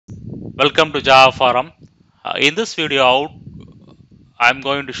Welcome to Java Forum. In this video, I'm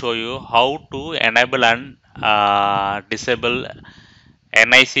going to show you how to enable and disable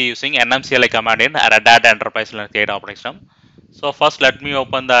NIC using nmcli command in Red Hat Enterprise Linux 8 operating system. So first, let me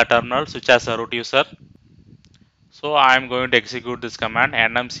open the terminal, switch as a root user. So I'm going to execute this command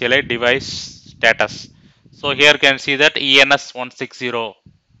nmcli device status. So here you can see that ENS160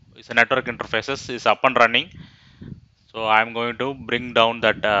 is a network interfaces is up and running. So I'm going to bring down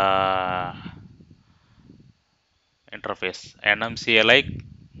that interface nmcli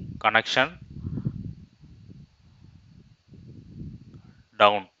connection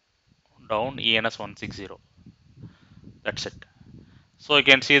down ENS160. That's it. So you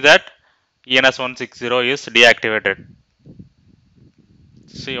can see that ENS160 is deactivated.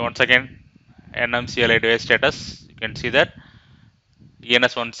 See once again nmcli device status. You can see that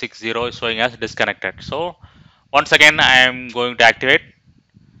ENS160 is showing as disconnected. So once again I am going to activate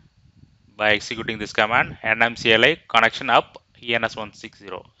by executing this command nmcli connection up ENS160.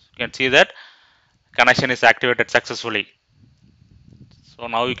 You can see that connection is activated successfully. So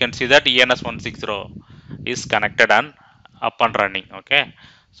now you can see that ENS160 is connected and up and running. Okay,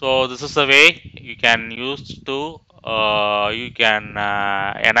 so this is the way you can use to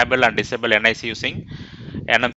enable and disable NIC using NM